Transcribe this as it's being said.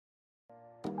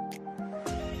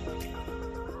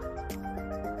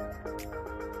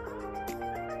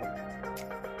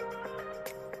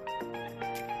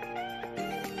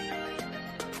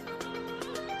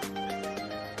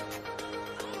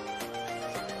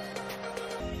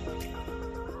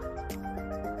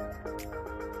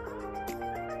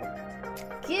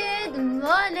Good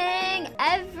morning,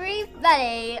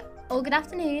 everybody, or good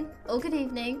afternoon, or good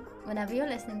evening, whenever you're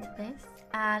listening to this,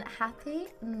 and happy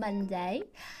Monday.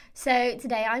 So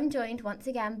today I'm joined once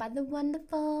again by the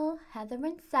wonderful Heather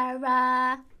and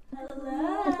Sarah.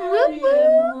 Hello. Woo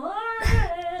woo.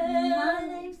 My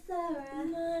name's Sarah.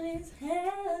 My name's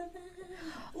Heather.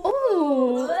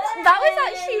 Oh, that was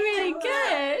actually really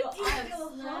good.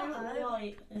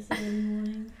 Right, it's a good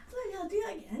morning. So I'll do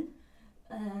that again.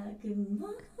 Good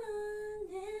morning.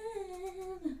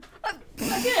 Is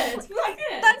that good? Was that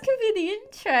good? That could be the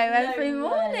intro every No way,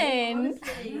 morning.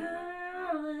 honestly.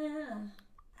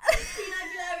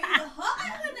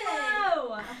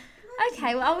 Wow.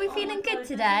 Okay, well, are we feeling good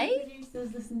today?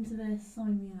 Producers, listen to this.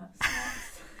 Sign me up.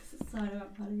 Sign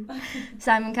up, Paddy.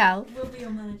 Simon Cowell. We'll be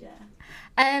your manager.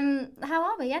 How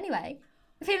are we anyway?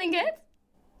 Feeling good?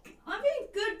 I'm feeling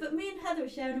good, but me and Heather are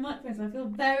sharing a microphone, so I feel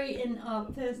very in our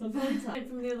personal contact.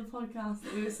 From the other podcast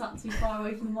that we were sat too far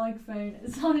away from the microphone,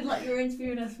 it sounded like you were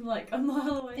interviewing us from like a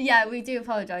mile away. Yeah, we do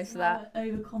apologise for that.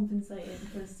 Overcompensating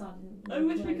for sun. I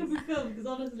wish we could be filmed because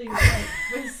honestly,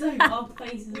 We're so our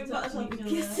faces are touching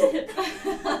each other.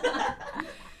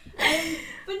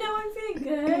 But no, I'm feeling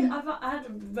good. I had a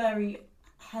very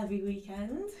heavy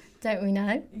weekend. Don't we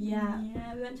know? Yeah,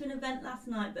 we went to an event last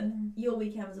night, but your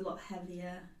weekend was a lot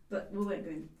heavier. But we won't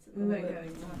go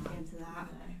into that.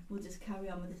 No. We'll just carry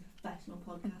on with this professional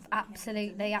podcast.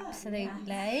 Absolutely,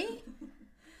 absolutely.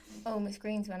 Oh, my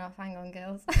screens went off. Hang on,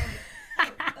 girls.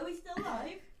 Are we still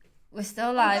live? We're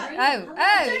still live. Hello.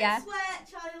 Oh, yeah. Don't swear,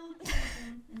 child.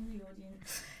 In the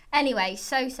audience. Anyway,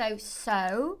 so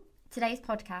today's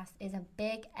podcast is a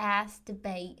big ass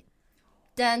debate.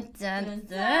 Dun dun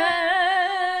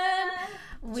dun.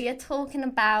 We are talking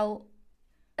about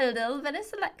a little bit of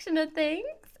selection of things.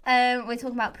 We're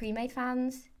talking about pre-made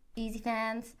fans, easy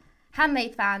fans,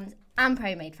 handmade fans, and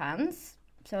pro-made fans.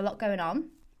 So a lot going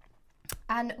on.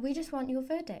 And we just want your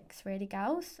verdicts, really,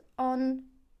 girls, on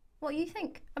what you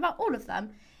think about all of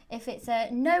them. If it's a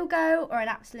no-go or an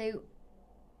absolute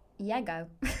yeah-go.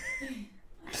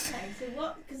 Okay, so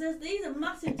what? Because these are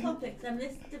massive topics, and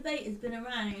this debate has been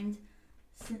around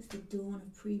since the dawn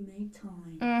of pre-made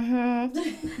time.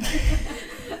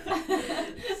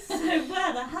 So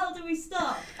where the hell do we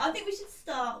start? I think we should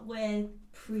start with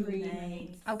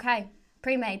pre-made. Okay,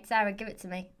 pre-made. Sarah, give it to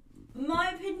me.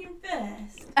 My opinion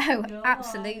first. Oh, Go on.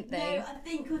 absolutely. No, I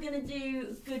think we're going to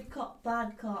do good cop,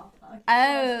 bad cop.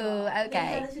 Oh, I okay.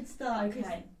 think Heather should start.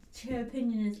 Okay. Her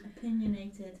opinion is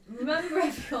opinionated. Remember,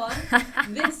 everyone,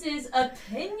 this is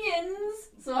opinions,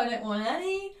 so I don't want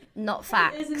any Not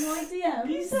facts. haters in my DMs.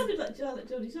 You sounded like Charlotte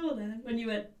Geordie Shaw then when you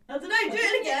went, I don't know, do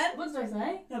it again. What did I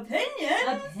say? Opinion.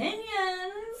 Opinions.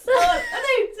 I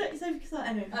know. So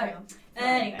anyway. Alright.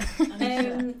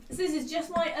 Anyway. So this is just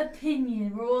my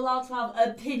opinion. We're all allowed to have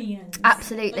opinions.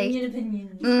 Absolutely.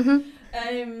 Opinions.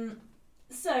 Mm-hmm.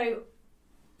 So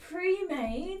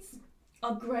pre-mades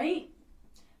are great.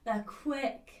 They're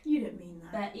quick. You don't mean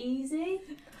that. They're easy,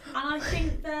 and I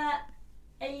think they're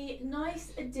a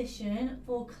nice addition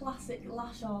for classic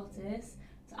lash artists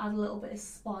to add a little bit of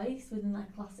spice within their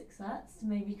classic sets to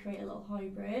maybe create a little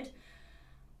hybrid.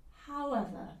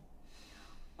 However,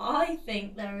 I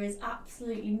think there is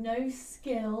absolutely no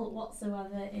skill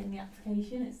whatsoever in the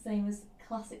application. It's the same as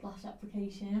classic lash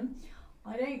application.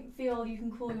 I don't feel you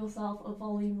can call yourself a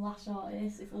volume lash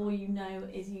artist if all you know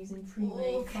is using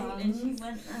pre-made And she fans.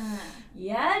 went there.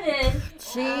 Yeah, I did.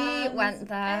 She And, went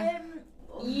there.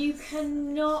 You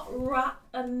cannot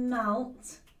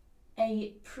mount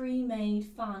a pre-made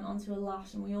fan onto a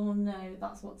lash, and we all know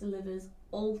that's what delivers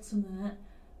ultimate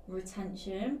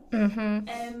retention.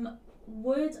 Mm-hmm.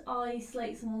 Would I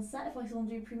slate someone's set if I saw them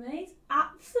do pre-made?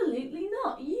 Absolutely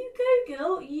not. You go,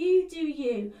 girl. You do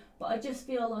you. But I just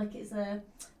feel like it's a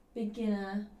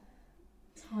beginner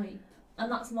type,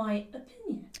 and that's my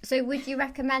opinion. So would you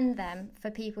recommend them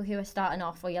for people who are starting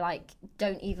off, or you're like,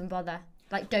 don't even bother?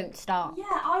 Like, don't start? Yeah,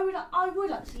 I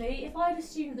would actually. If I had a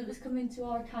student that was coming to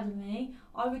our academy,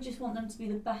 I would just want them to be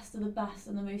the best of the best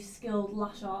and the most skilled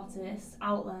lash artists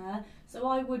out there. So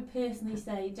I would personally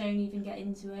say don't even get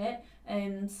into it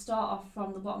and start off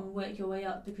from the bottom and work your way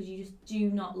up, because you just do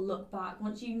not look back.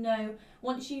 Once you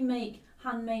make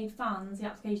handmade fans, the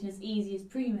application is easy as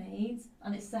pre-made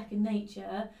and it's second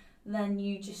nature, then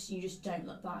you just don't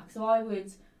look back. So I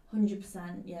would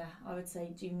 100%, yeah, I would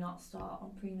say do not start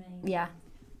on pre-made. Yeah.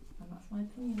 And that's my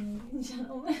opinion, ladies and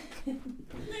gentlemen. No,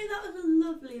 that was a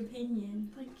lovely opinion.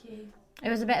 Thank you. It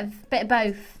was a bit of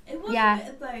both. It was Yeah. a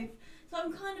bit of both. So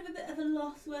I'm kind of a bit of a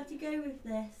loss where to go with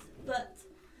this, but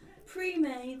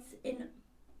pre-mades, in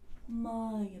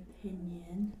my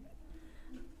opinion,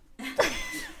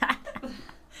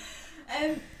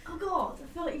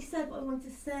 said what I wanted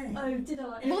to say. Oh, did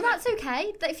I? Well, that's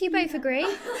okay. If you both agree.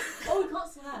 Oh, we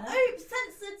can't swear. Oops,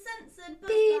 censored. Bust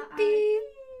Beep, that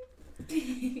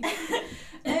beep.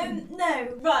 No,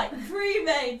 right,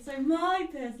 pre-made. So my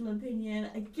personal opinion,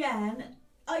 again,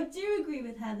 I do agree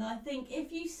with Heather. I think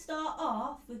if you start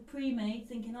off with pre-made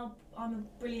thinking, oh, I'm a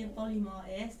brilliant volume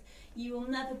artist, you will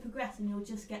never progress and you'll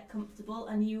just get comfortable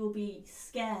and you will be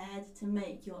scared to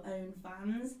make your own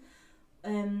fans.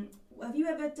 Have you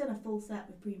ever done a full set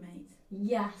with pre-made?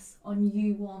 Yes, on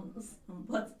you once.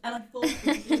 What? And I forced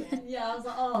you to do it. Yeah, I was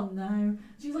like, oh no.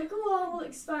 She was like, come on, we'll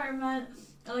experiment.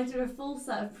 And I did a full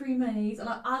set of pre-mades, and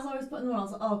as I was putting them on, I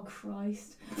was like, oh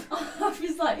Christ. I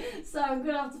was like, so I'm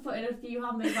going to have to put in a few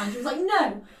handmade fans. She was like, no,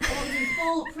 I want to do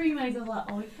full pre-mades. I was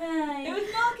like, okay. It was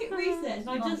market research, and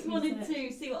I just wanted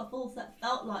to see what a full set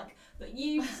felt like. But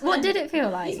you What did it feel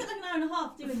You like? spent like an hour and a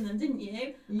half doing them, didn't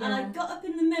you? Yeah. And I got up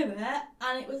in the mirror,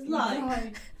 and it was like...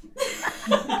 Right.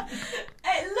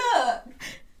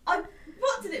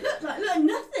 What did it look like? It looked like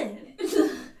nothing. It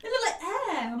looked like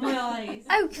air on my eyes.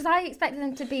 Oh, because I expected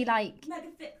them to be like... Mega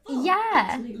fit full. Yeah.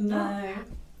 Absolutely not. No.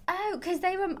 Oh, because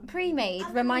they were pre-made.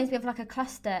 Reminds me of like a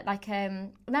cluster. Like,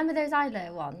 remember those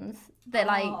eyeliner ones that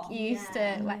like Oh, you used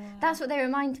yeah, to wear? yeah. That's what they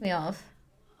remind me of.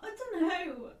 I don't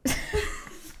know.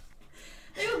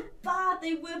 They were bad.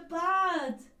 They were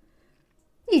bad.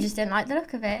 You just didn't like the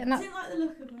look of it. And I that, didn't like the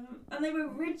look of them. And they were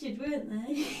rigid, weren't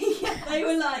they? They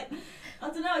were like... I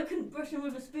don't know, I couldn't brush them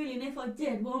with a spoolie, and if I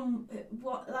did,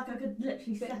 I could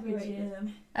literally Bit separate rigid.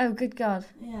 them. oh, good God.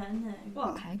 Yeah, no. Well,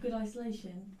 Okay. good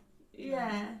isolation.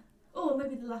 Yeah. Or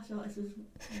maybe the lash artist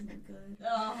wasn't good.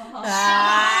 Oh.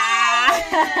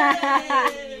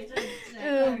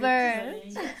 Ooh, burn.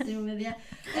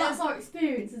 That's our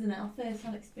experience, isn't it? Our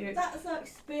first-hand experience. That's our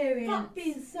experience. That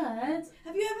being said,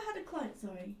 Have you ever had a client?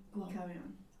 Sorry, go on. carry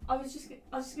on. I was just going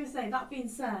to say, that being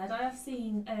said, I have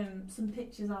seen some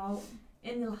pictures out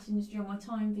in the lash industry on my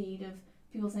time feed of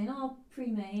people saying, oh,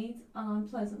 pre-made, and I'm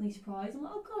pleasantly surprised. I'm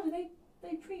like, oh God, are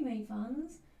they pre-made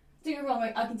fans? Don't get me wrong,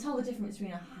 I can tell the difference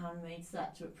between a handmade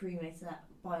set to a pre-made set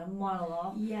by a mile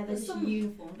off. Yeah, they're Some- just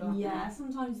uniformed, aren't Yeah,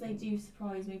 sometimes they do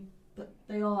surprise me, but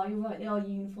you're right, they are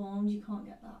uniformed, you can't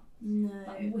get that they?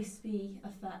 No. wispy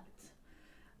effect.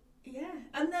 Yeah,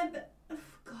 and then, oh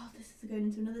God, this is going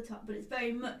into another top, but it's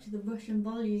very much the Russian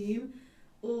volume,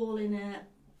 all in a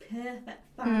perfect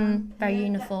fan. very perfect-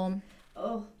 uniform.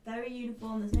 Oh, very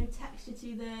uniform. There's no texture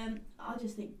to them. I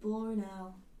just think boring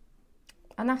hell.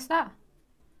 And that's that.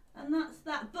 And that's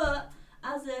that. But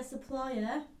as a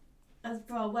supplier, as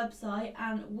for our website,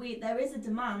 and there is a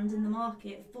demand in the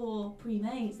market for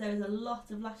pre-mades. There is a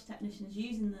lot of lash technicians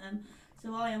using them.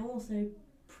 So I am also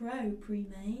pro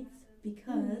pre-mades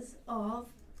because of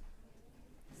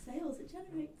sales it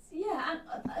generates. Yeah,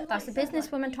 and That's like the I said,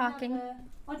 businesswoman you talking.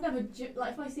 I'd never,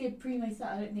 like if I see a pre-made set,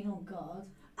 I don't think, oh God.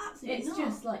 Absolutely It's not.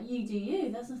 just like, you do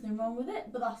you, there's nothing wrong with it,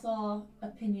 but that's our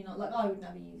opinion. Like, I would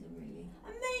never use them really.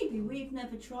 And maybe we've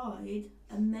never tried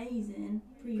amazing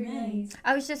pre-mades. Pre-made.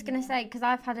 I was just gonna say, because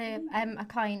I've had a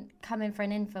client come in for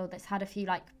an infill that's had a few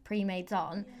like pre-mades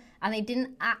on, and they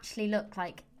didn't actually look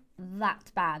like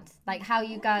that bad. Like how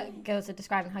you girls are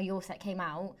describing how your set came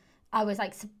out, I was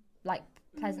like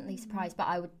pleasantly surprised, but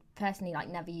I would personally like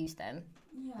never use them,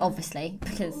 Yeah. obviously,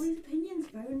 because All these opinions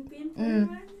being thrown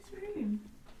around this room.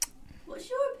 What's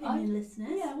your opinion, listeners?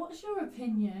 Yeah, what's your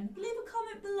opinion? Leave a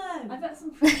comment below. I bet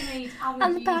some pre-made On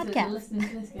avid the users podcast. are listening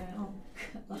to this going, oh,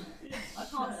 I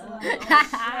can't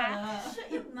Shut swear.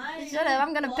 Shut your mouth. shut up,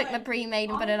 I'm gonna pick my pre-made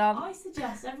and put it on. I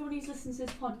suggest everyone who's listened to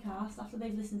this podcast after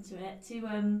they've listened to it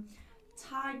to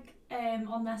tag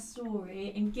on their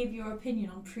story and give your opinion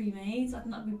on pre-mades. I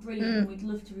think that'd be brilliant, and we'd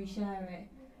love to reshare it.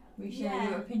 Reshare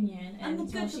your opinion And the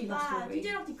your good, the Sheila bad. story. You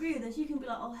don't have to agree with us. You can be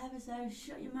like, oh, Heather says,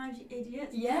 shut your mouth, you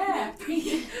idiots. Yeah.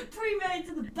 Pre-made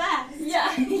to the best.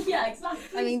 Yeah, yeah,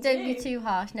 exactly. I mean, don't be too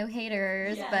harsh, no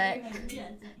haters, Yeah, but yeah.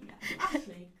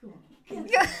 Ashley, come on.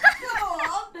 Yeah. Come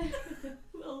on.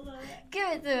 We'll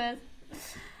give it to us.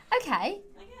 Okay,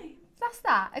 okay. that's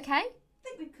that. Okay. I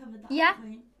think we've covered that. Yeah.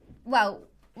 Point. Well,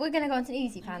 we're gonna go on to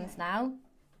easy fans now.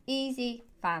 Easy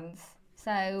fans.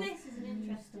 So This is an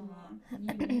interesting one.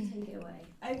 You can take it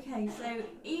away. Okay, so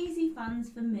easy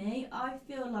fans for me, I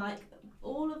feel like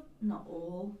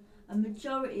a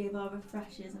majority of our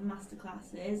refreshers and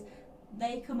masterclasses,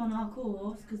 they come on our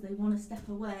course because they want to step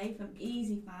away from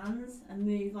easy fans and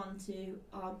move on to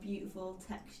our beautiful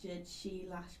textured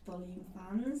she-lash volume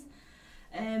fans.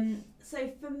 So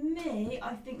for me,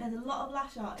 I think there's a lot of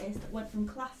lash artists that went from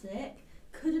classic,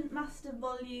 couldn't master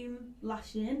volume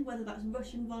lashing, whether that's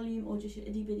Russian volume or just your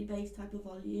itty bitty base type of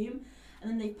volume, and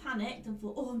then they panicked and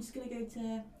thought, oh, I'm just going to go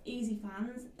to easy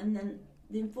fans, and then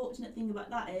the unfortunate thing about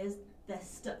that is they're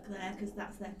stuck there because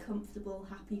that's their comfortable,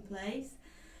 happy place.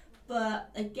 But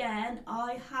again,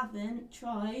 I haven't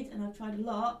tried, and I've tried a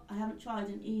lot, I haven't tried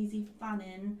an easy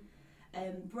fanning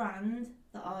brand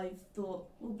that I've thought,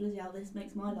 oh bloody hell, this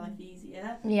makes my life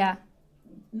easier. Yeah.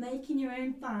 Making your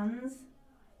own fans,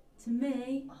 to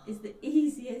me, is the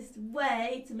easiest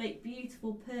way to make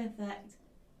beautiful, perfect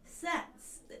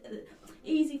sets.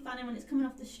 Easy fanning, when it's coming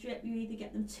off the strip, you either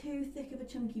get them too thick of a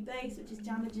chunky base, which is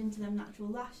damaging to them natural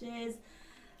lashes.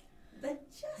 They're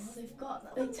just...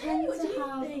 They tend to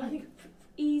have, I think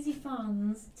easy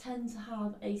fans tend to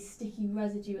have a sticky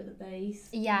residue at the base.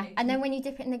 Yeah, and then when you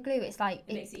dip it in the glue, it's like,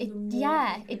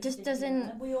 it just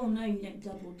doesn't... We all know you don't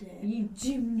double dip. You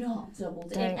do not double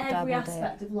dip. In every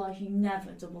aspect of life, you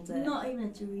never double dip. Not even a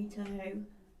Dorito.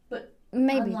 But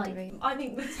maybe like, Dorito. I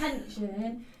think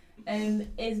retention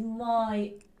is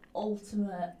my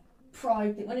ultimate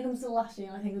pride thing. When it comes to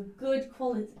lashing, I think a good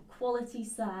quality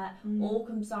set all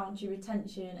comes down to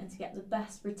retention, and to get the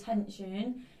best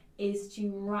retention is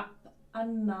to wrap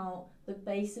and mount the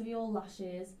base of your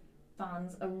lashes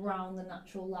fans around the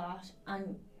natural lash,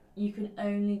 and you can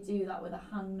only do that with a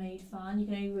handmade fan. You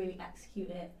can only really execute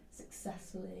it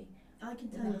successfully. I can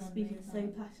tell you're speaking so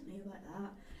passionately about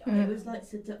that. It was like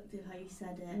seductive how you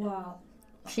said it. Wow.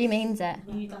 She means it.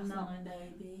 You done that,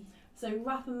 baby. So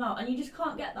wrap and mount, and you just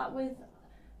can't get that with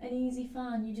an easy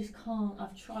fan. You just can't.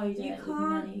 I've tried it.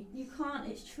 You can't.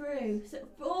 It's true. So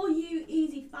for all you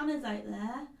easy fanners out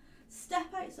there, step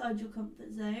outside your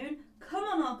comfort zone. Come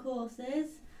on our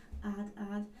courses.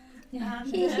 Add.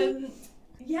 And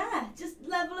yeah, just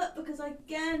level up, because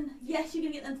again, yes, you're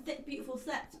gonna get them thick, beautiful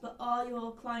sets, but are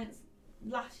your clients'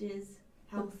 lashes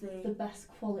healthy? The best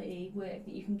quality work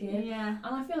that you can give. Yeah.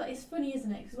 And I feel like it's funny,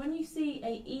 isn't it? Because when you see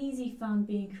a easy fan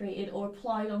being created or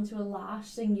applied onto a lash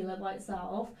singular by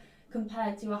itself,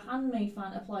 compared to a handmade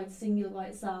fan applied singular by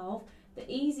itself, the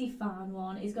easy fan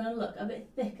one is going to look a bit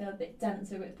thicker, a bit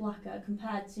denser, a bit blacker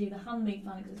compared to the handmade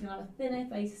fan, because it's going to have a thinner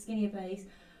base, a skinnier base.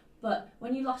 But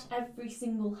when you lash every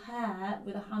single hair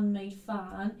with a handmade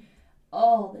fan,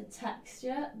 oh, the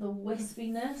texture, the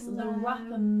wispiness, the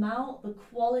wrap and mount, the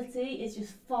quality is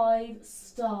just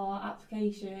 5-star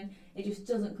application. It just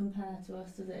doesn't compare to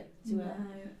us, does it? No.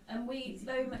 And we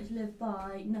very much live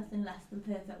by nothing less than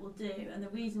perfect will do. And the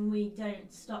reason we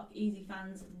don't stock easy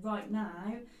fans right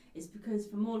now is because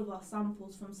from all of our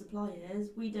samples from suppliers,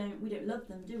 we don't love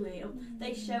them, do we?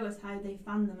 They show us how they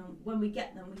fan them, and when we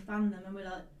get them, we fan them, and we're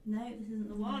like, no, this isn't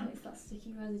the one. It's that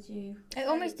sticky residue. It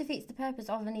almost defeats the purpose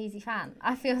of an easy fan.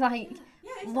 I feel like,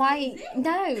 it's why? easy.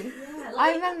 No. Yeah,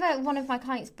 I remember one of my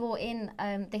clients bought in,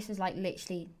 this was like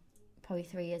literally probably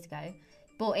 3 years ago,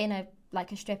 bought in a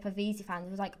strip of easy fans. It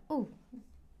was like, oh,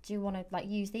 do you want to like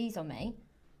use these on me?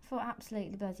 I thought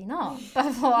absolutely bloody not, but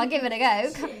I thought I'll give it a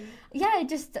go. Yeah,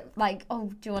 just like, oh,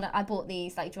 do you want to? I bought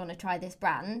these. Like, do you want to try this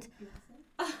brand?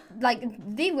 Like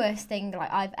the worst thing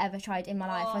like I've ever tried in my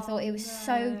life. I thought it was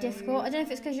so difficult. I don't know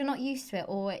if it's because you're not used to it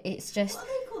or it's just.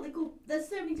 What are they called? There's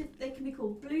so many. They can be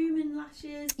called blooming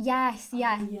lashes. Yes,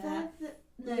 yeah.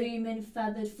 Blooming,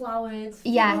 feathered, flowered.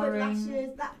 Yeah. Flowered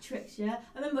lashes. That tricks you.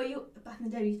 I remember back in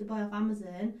the day we used to buy off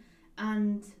Amazon,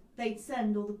 and they'd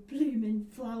send all the blooming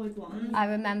flowered ones. I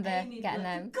remember getting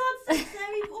them. For God's sake,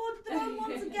 Sarah, you've ordered the wrong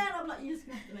ones again. I'm like, you're just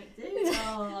going to have to make do.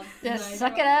 Oh, just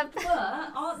suck it up.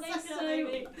 But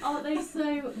aren't they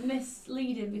so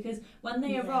misleading? Because when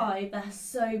they arrive, they're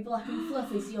so black and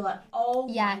fluffy, so you're like, oh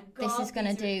my God. This is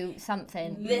going to do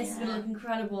something. This is going to look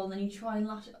incredible, and then you try and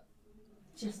lash it.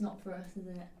 Just not for us, is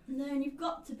it? No, and you've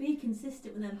got to be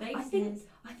consistent with their bases.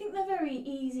 I think they're very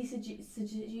easy seducer.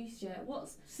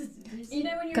 You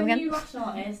know when you're Come a again? new lash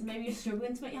artist and maybe you're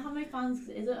struggling to make your handmade fans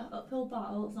because it is an uphill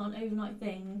battle, it's not an overnight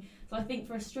thing. So I think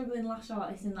for a struggling lash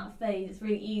artist in that phase, it's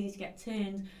really easy to get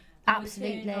turned.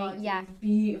 Absolutely, yeah.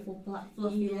 Beautiful black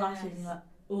fluffy lashes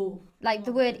and like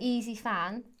the word easy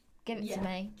fan, give it to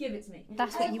me. Give it to me.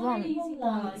 That's what you want. Everyone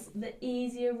wants the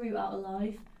easier route out of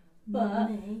life. But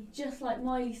just like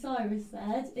Miley Cyrus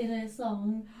said in her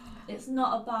song, it's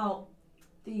not about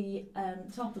the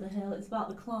top of the hill, it's about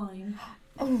the climb.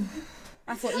 Oh,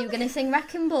 I thought you were going to sing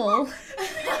Wrecking Ball.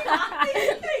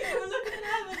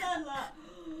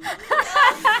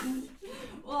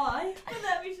 Why? But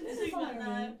then we should sing that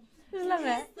now. I love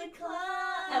it. It's the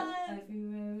climb. Every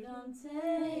road I'm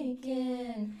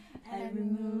taking, every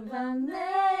move I'm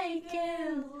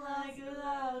making, like a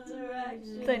loud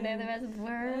direction. Don't know the rest of the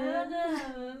words. I'll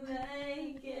never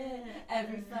make it.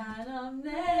 every fan I'm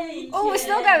making. Oh, we're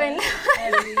still going.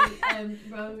 Every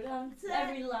road I'm taking,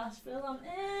 every lash fill I'm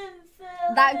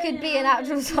in. That could be an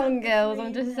actual song, girls.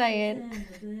 I'm just saying.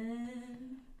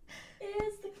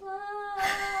 It's the climb.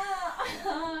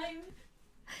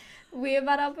 We have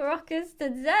had our Baroccas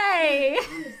today.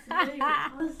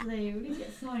 Honestly, we need to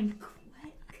get signed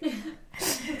quick.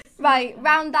 Right,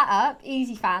 round that up.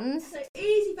 Easy fans. So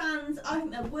easy fans, I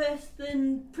think they're worse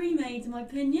than pre-mades in my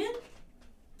opinion.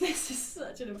 This is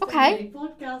such an opinionated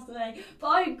podcast today. But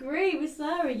I agree with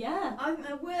Sarah, yeah. I think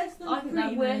they're worse than I think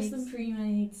pre-mades. they're worse than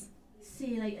pre-mades.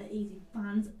 See you later, easy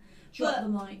fans. Drop the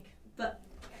mic. But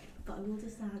I will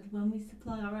just add, when we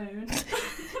supply our own.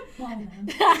 Well then.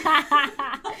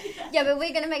 Yeah, but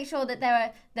we're going to make sure that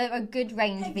they're a good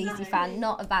range of Easy Fan,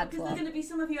 not a bad Because one. there's going to be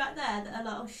some of you out there that are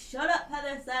like, oh, shut up,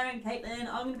 Heather, Sarah and Caitlin,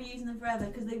 I'm going to be using them forever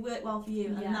because they work well for you,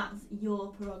 and that's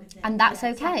your prerogative. And that's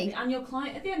okay. Exactly. And your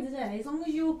client, at the end of the day, as long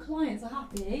as your clients are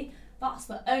happy, that's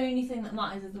the only thing that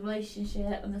matters is the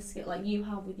relationship and the skill like you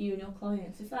have with you and your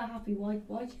clients. If they're happy, why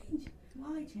change?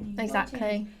 Why change?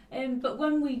 Exactly. But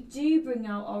when we do bring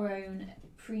out our own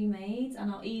pre-mades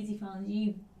and our Easy Fans,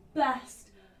 you best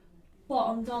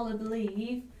bottom dollar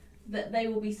believe that they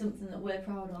will be something that we're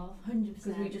proud of. 100%.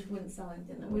 Because we just wouldn't sell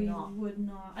anything that we're not. We would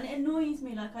not. And it annoys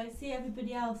me, like I see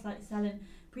everybody else like selling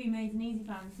pre-mades and Easy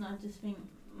Fans, and I just think,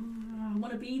 I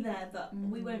want to be there, but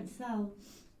we won't sell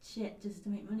shit just to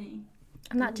make money.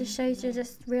 And that just shows you're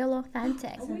just real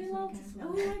authentic. Are we allowed to swear?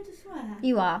 Are we allowed to swear?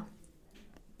 You are.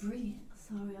 Brilliant.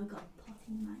 Sorry, I got a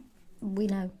potty mouth. We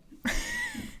know.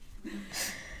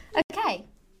 Okay.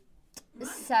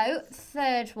 So,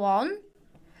 third one.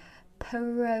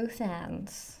 Pro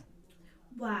fans.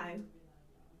 Wow.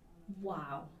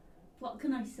 Wow. What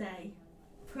can I say?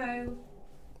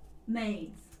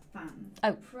 Pro-mades fans.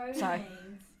 Oh, Pro sorry.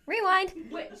 mades, Rewind.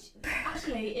 which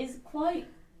actually is quite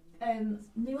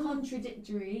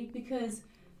contradictory because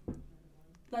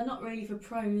they're not really for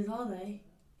pros, are they?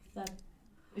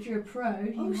 If you're a pro,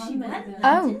 you she handmade went them.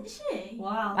 there, Oh. didn't she?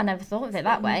 Wow. I never thought of it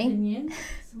that way. Opinion.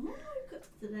 Someone woke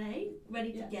up today,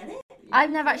 ready to get it.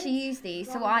 I've never actually used these,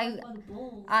 so Round by the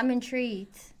balls. I'm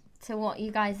intrigued to what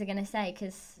you guys are going to say,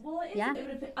 because Well, it is yeah. a bit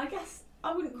of a, I guess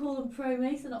I wouldn't call them pro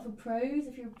mates. They're not for pros.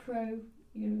 If you're a pro,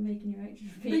 you're going to be making your own.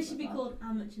 They should be called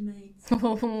amateur maids.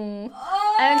 okay.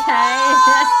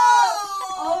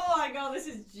 Oh my god, this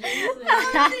is juicy.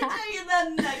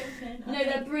 No,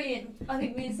 they're brilliant. I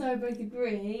think me and Sarah both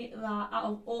agree that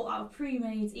out of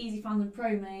pre-mades, Easy Fans and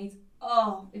Pro-mades,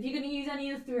 if you're going to use any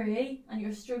of the three and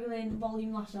you're a struggling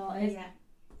volume lash artist,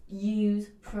 use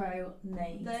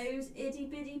Pro-mades. Those itty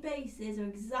bitty bases are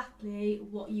exactly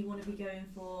what you want to be going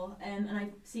for, and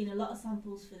I've seen a lot of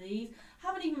samples for these.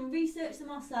 Haven't even researched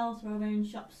them ourselves for our own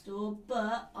shop store,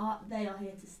 but they are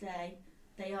here to stay.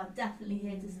 They are definitely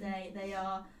here to stay.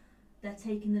 They're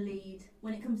taking the lead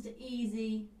when it comes to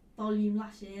easy volume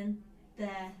lashing.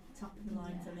 They're top of the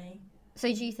line for me. So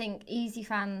do you think Easy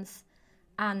Fans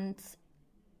and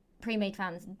pre-made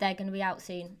fans, they're going to be out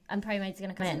soon, and pro-mades are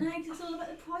going to come in? No, it's all about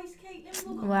the price, Caitlin. We've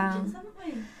all got Wow. budgets, haven't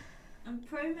we? And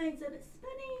pro-mades are a bit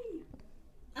spinny.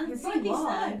 And You can see rightly so.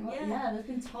 why. Yeah, there's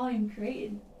been time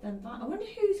creating them. I wonder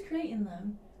who's creating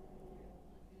them.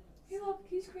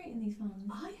 Who's creating these fans?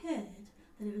 I heard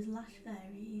that it was Lash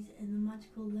Fairies in the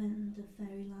magical land of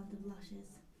Fairyland of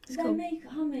Lashes. It's They cool.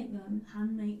 handmake them.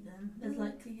 Handmake them. There's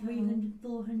like Bloody 300,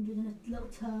 400 in a little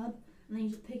tub, and then you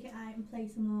just pick it out and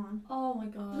place them on. Oh my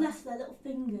god. Bless their little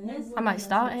fingers. I might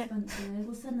start it.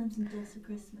 We'll send them some dust for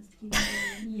Christmas to keep them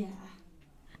going. Yeah.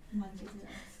 Magic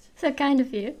dust. So kind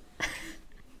of you.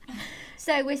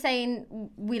 So we're saying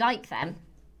we like them,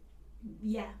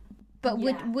 Yeah. but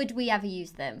Yeah. would we ever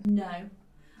use them? No.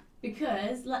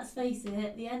 Because, let's face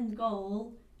it, the end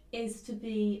goal is to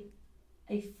be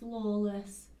a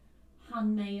flawless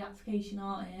handmade application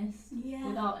artist Yeah.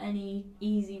 without any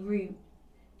easy route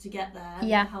to get there.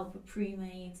 Yeah. With the help of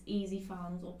pre-mades, Easy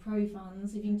Fans or Pro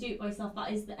Fans. If you can do it by yourself,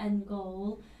 that is the end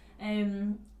goal.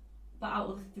 But out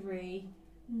of three,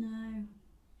 No.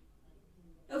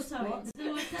 Oh, sorry. What?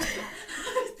 No, I said that.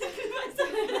 I was thinking about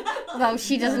something else. Well,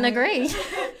 she doesn't agree.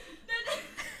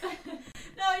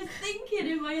 No, I was thinking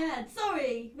in my head.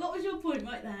 Sorry. What was your point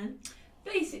right then?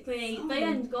 basically, the Sorry.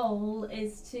 end goal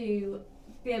is to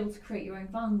be able to create your own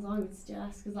fans, I would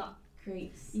suggest, because that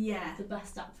creates Yeah. the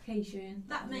best application.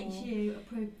 That makes you a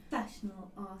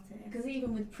professional artist. Because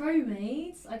even with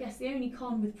pro-mades, I guess the only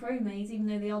con with pro-mades, even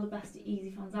though they are the best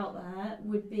Easy Fans out there,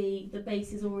 would be the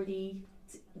base is already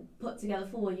put together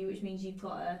for you, which means you've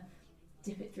got to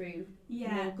dip it through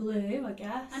more glue, I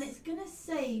guess. And it's gonna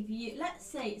save you. Let's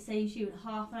say it saves you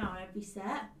half an hour every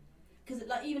set, because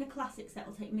like even a classic set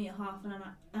will take me an hour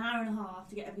and a half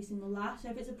to get every single lash. So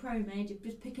if it's a pro-made, you're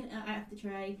just picking it out of the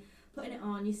tray, putting it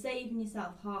on. You're saving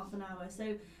yourself half an hour.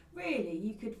 So really,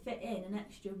 you could fit in an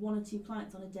extra 1 or 2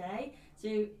 clients on a day.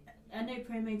 So I know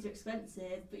ProMades are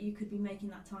expensive, but you could be making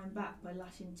that time back by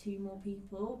lashing 2 more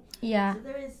people. Yeah. So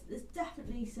there's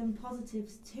definitely some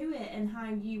positives to it and how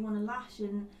you want to lash.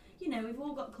 And you know, we've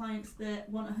all got clients that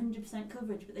want 100%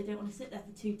 coverage, but they don't want to sit there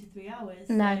for 2 to 3 hours.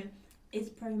 No. So is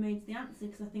ProMades the answer?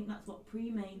 Because I think that's what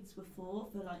pre-mades were for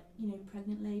like, you know,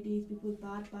 pregnant ladies, people with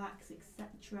bad backs,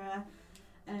 etc.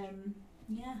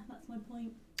 Yeah, that's my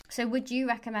point. So would you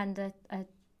recommend a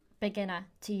beginner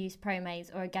to use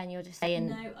ProMades, or again you're just saying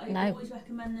No, I always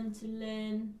recommend them to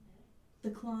learn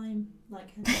the climb, like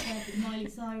I said with Miley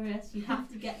Cyrus. You have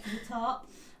to get to the top,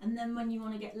 and then when you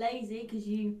want to get lazy because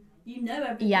you know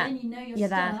everything, you know your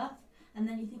stuff, and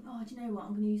then you think, oh, do you know what,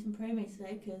 I'm going to use some ProMades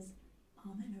today because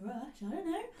I'm in a rush, I don't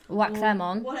know. Whack them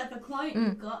on. Whatever client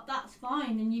you've got, that's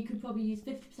fine, and you could probably use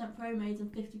 50% ProMades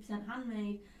and 50%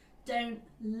 Handmade. Don't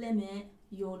limit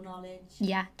your knowledge.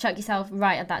 Yeah, chuck yourself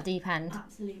right at that deep end.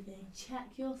 Absolutely. Check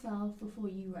yourself before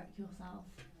you wreck yourself.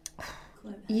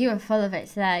 You are full of it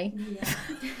today. Yeah.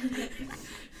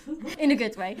 In a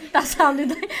good way. That sounded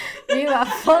like you are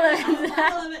full of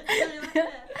it.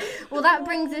 Well, that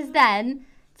brings us then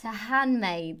to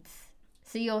handmaids.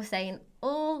 So you're saying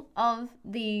all of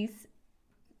these,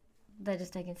 they're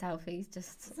just taking selfies.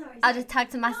 Sorry. I'll just tag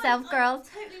to myself, girls.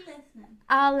 I'm totally listening.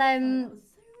 I'll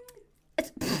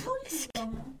Oh,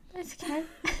 it's okay.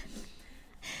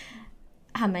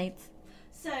 Handmaids.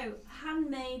 So,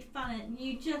 Handmade, fan it.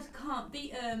 You just can't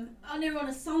beat them. I know we're on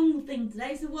a song thing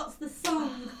today, so what's the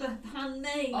song for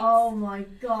Handmade? Oh my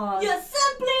god. You're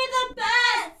simply the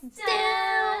best! Better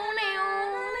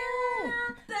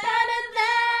than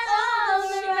all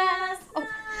the rest! Oh.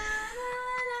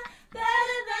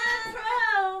 Better than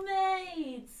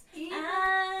ProMades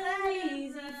and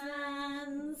Easy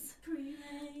Fans.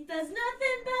 There's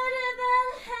nothing better than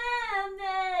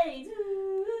Handmade. You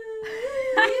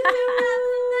can wrap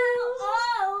them out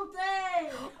all day.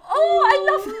 Oh, I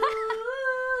love that.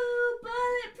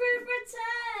 Bulletproof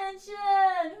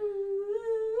retention.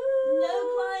 No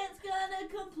client's gonna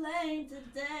complain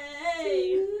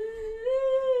today.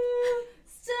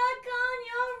 Stuck on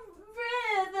your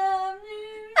rhythm.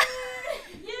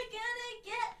 You're gonna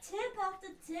get tip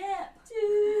after tip.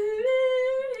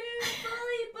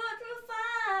 Fully booked for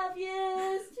 5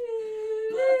 years.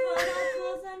 Book on our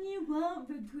course and you won't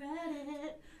regret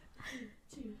it.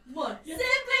 2, 1.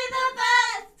 Simply the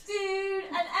best, dude.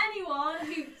 And anyone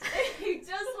who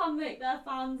does handmake their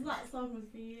fans, that song was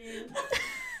for you.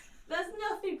 There's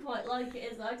nothing quite like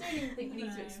it, is there? I don't even think we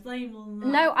need to explain more than that.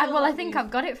 No, I think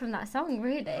I've got it from that song,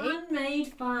 really.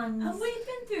 Handmade fans. And we've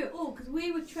been through it all because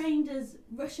we were trained as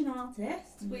Russian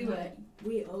artists. We were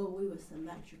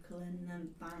symmetrical in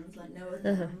fans like no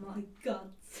other. My God,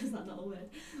 is that not a word?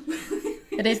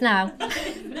 It is now.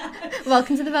 No.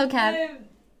 Welcome to the vocab.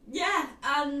 Yeah,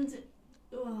 and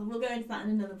we'll go into that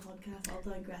in another podcast. I'll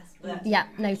digress. But Yeah,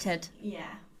 noted.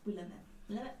 yeah, we love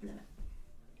it. Love it.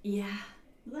 Yeah,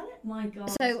 love it. My god.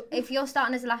 So if you're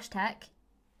starting as a lash tech,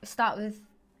 start with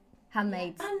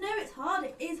handmaids. I know it's hard.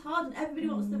 It is hard, and everybody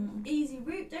wants the easy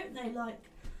route, don't they? Like,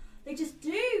 they just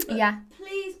do. But Yeah.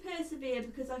 please persevere,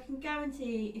 because I can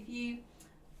guarantee if you,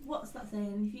 what's that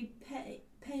saying? If you pay.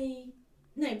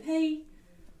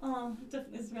 Oh,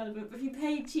 definitely it's relevant. But if you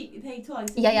pay cheap, you pay twice.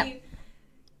 Yeah, If you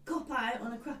cop out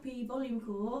on a crappy volume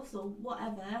course or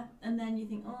whatever, and then you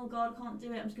think, oh God, I can't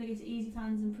do it. I'm just going to go to Easy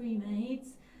Fans and Pre-Mades.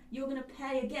 You're going to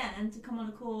pay again to come on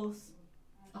a course.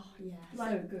 Oh yeah,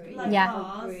 Like- so agree. like Yeah.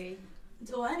 ours,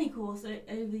 or any course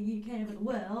over the UK, over the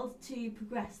world, to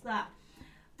progress that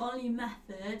volume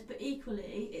method. But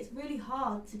equally, it's really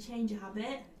hard to change a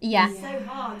habit. Yeah. It's so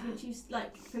hard. Once you,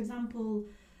 like, for example,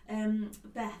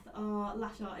 Beth, our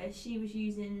lash artist, she was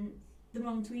using the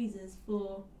wrong tweezers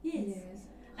for years,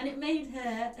 and it made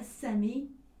her a semi.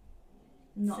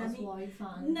 Not as wide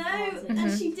fan. No, artist.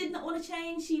 and she did not want to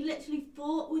change. She literally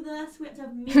fought with us. We had to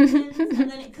have meetings, and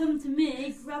then it come to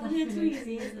me grabbing her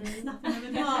tweezers and snapping them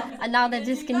in half. And now they're We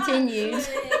can do discontinued.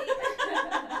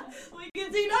 that. We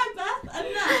can do that, Beth.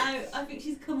 And now I think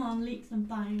she's come on leaps and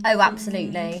bounds. Oh,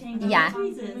 absolutely. Changing Yeah. her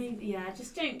tweezers. Yeah,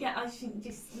 just don't get. I think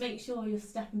just make sure you're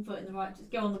stepping foot in the right.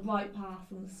 Just go on the right path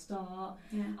from the start.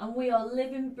 Yeah. And we are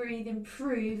living, breathing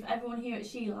proof. Everyone here at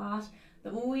She Lash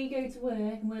that when we go to work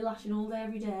and we're lashing all day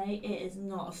every day, it is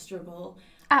not a struggle.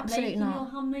 Absolutely Making not.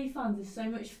 your handmade fans is so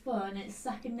much fun. It's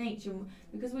second nature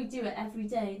because we do it every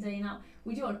day, day in out.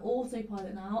 We do it on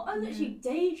autopilot now. I literally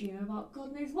daydream about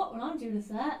God knows what when I'm doing a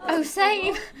set. Oh,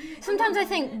 same. Sometimes I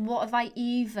think, what have I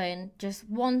even just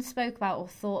once spoke about or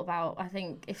thought about? I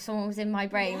think if someone was in my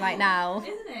brain right now.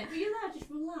 Isn't it? But you're there, just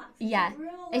relax. Yeah. Just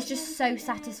relax. It's just so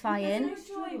satisfying. There's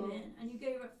no driving, and you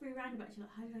go through very roundabout. You're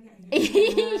like, how did I get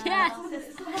here? Yes.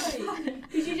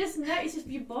 Because you just know, it's just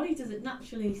your body does it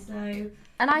naturally. So.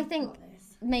 And I think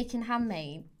making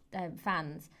handmade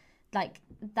fans, like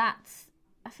that's,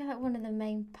 I feel like one of the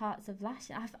main parts of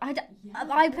lashing.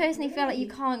 I personally feel like you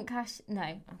can't cash. No,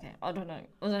 okay, I don't know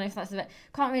if that's a bit.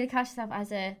 Can't really cash yourself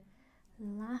as a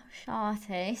lash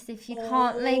artist if you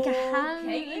can't make a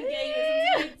handmade. Caitlin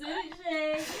gave it some didn't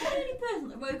she? I'm the only person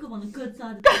that woke up on the good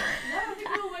side of the No, I think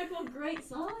we all woke on great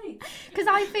sides. Because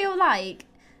I feel like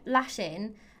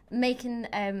lashing, making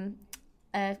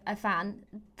a fan,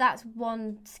 that's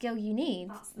one skill you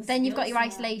need. Then you've got your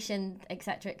isolation,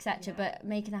 etc., etc. But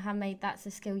making a handmade, that's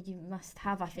a skill you must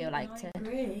have. I feel like to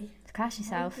cash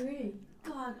yourself. I agree.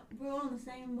 God, we're all on the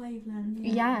same wavelength.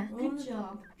 Yeah. Good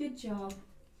job. Good job.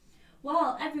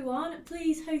 Well, everyone,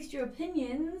 please host your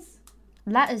opinions.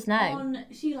 Let us know. On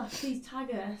Sheila, please tag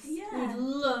us. Yeah. We'd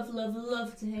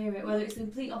love to hear it. Whether it's the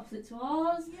complete opposite to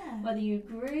ours, whether you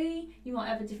agree, you might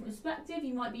have a different perspective,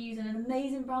 you might be using an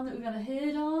amazing brand that we've never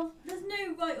heard of. There's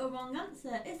no right or wrong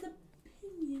answer. It's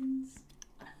opinions.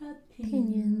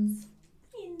 Opinions.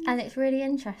 And it's really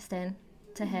interesting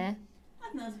to hear. I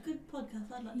think that's a good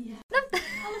podcast. I'd like to.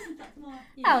 I'll listen to that tomorrow.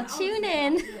 I'll tune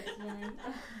in.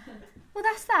 Well,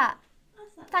 that's that.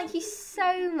 Thank you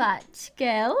so much,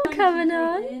 Gil, for coming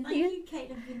on. Thank you,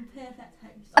 Caitlin, for being the perfect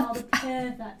host. Oh, the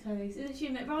perfect host. Isn't she?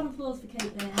 Round of applause for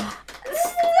Caitlin.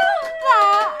 Stop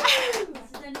that! This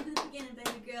is only the beginning,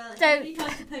 baby girl. Don't. You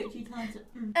time to poach, you time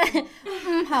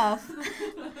to. Half.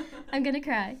 I'm going to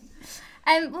cry.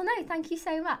 Well, no, thank you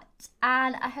so much.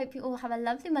 And I hope you all have a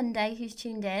lovely Monday who's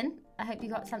tuned in. I hope you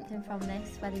got something from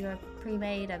this, whether you're a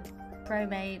pre-made, a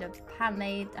pro-made, a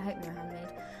handmade. I hope you're handmade.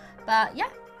 But yeah.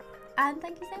 And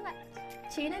thank you so much.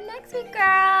 Tune in next week,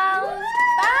 girls.